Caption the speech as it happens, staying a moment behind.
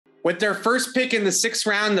With their first pick in the 6th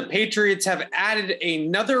round, the Patriots have added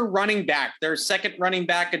another running back, their second running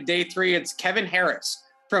back of day 3. It's Kevin Harris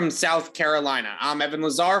from South Carolina. I'm Evan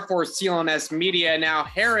Lazar for CLNS Media. Now,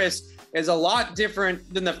 Harris is a lot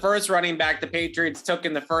different than the first running back the Patriots took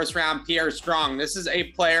in the 1st round, Pierre Strong. This is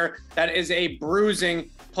a player that is a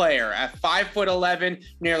bruising player at 5'11",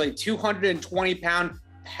 nearly 220-pound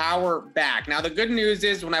power back. Now, the good news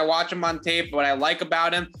is when I watch him on tape, what I like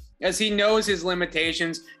about him is he knows his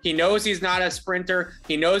limitations. He knows he's not a sprinter.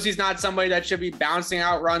 He knows he's not somebody that should be bouncing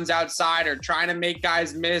out runs outside or trying to make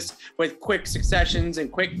guys miss with quick successions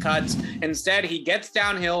and quick cuts. Instead, he gets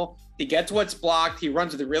downhill. He gets what's blocked. He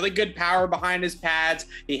runs with really good power behind his pads.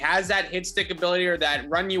 He has that hit stick ability or that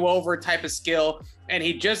run you over type of skill. And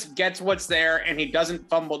he just gets what's there and he doesn't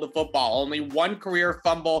fumble the football. Only one career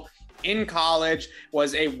fumble in college,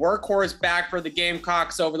 was a workhorse back for the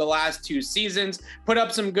Gamecocks over the last 2 seasons, put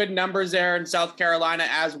up some good numbers there in South Carolina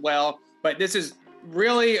as well. But this is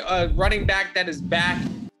really a running back that is back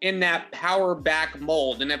in that power back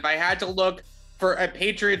mold. And if I had to look for a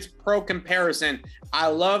Patriots pro comparison, I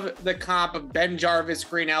love the comp of Ben Jarvis,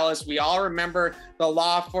 Green Ellis. We all remember the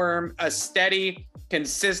law firm, a steady,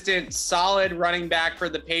 consistent, solid running back for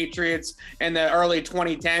the Patriots in the early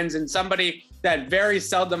 2010s, and somebody that very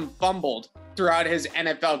seldom fumbled throughout his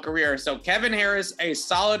NFL career. So Kevin Harris, a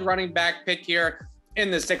solid running back pick here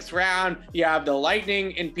in the 6th round. You have the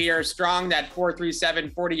lightning in Pierre Strong, that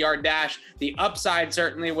 4.37 40-yard dash. The upside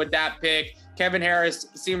certainly with that pick. Kevin Harris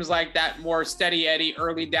seems like that more steady Eddie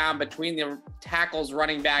early down between the tackles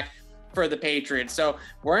running back for the Patriots. So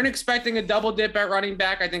weren't expecting a double dip at running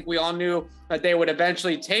back. I think we all knew that they would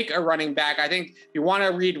eventually take a running back. I think if you want to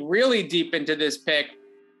read really deep into this pick,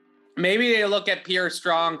 maybe they look at Pierre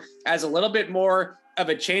Strong as a little bit more of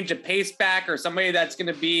a change of pace back or somebody that's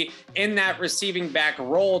going to be in that receiving back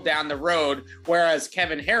role down the road, whereas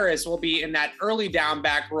Kevin Harris will be in that early down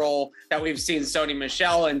back role that we've seen Sony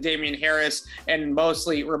Michel and Damian Harris and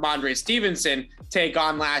mostly Ramondre Stevenson take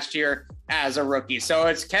on last year as a rookie. So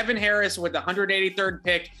it's Kevin Harris with the 183rd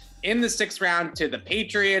pick in the 6th round to the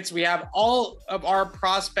Patriots. We have all of our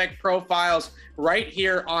prospect profiles right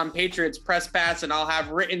here on Patriots Press Pass, and I'll have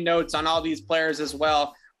written notes on all these players as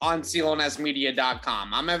well on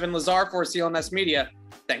CLNSmedia.com. I'm Evan Lazar for CLNS Media.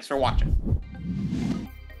 Thanks for watching.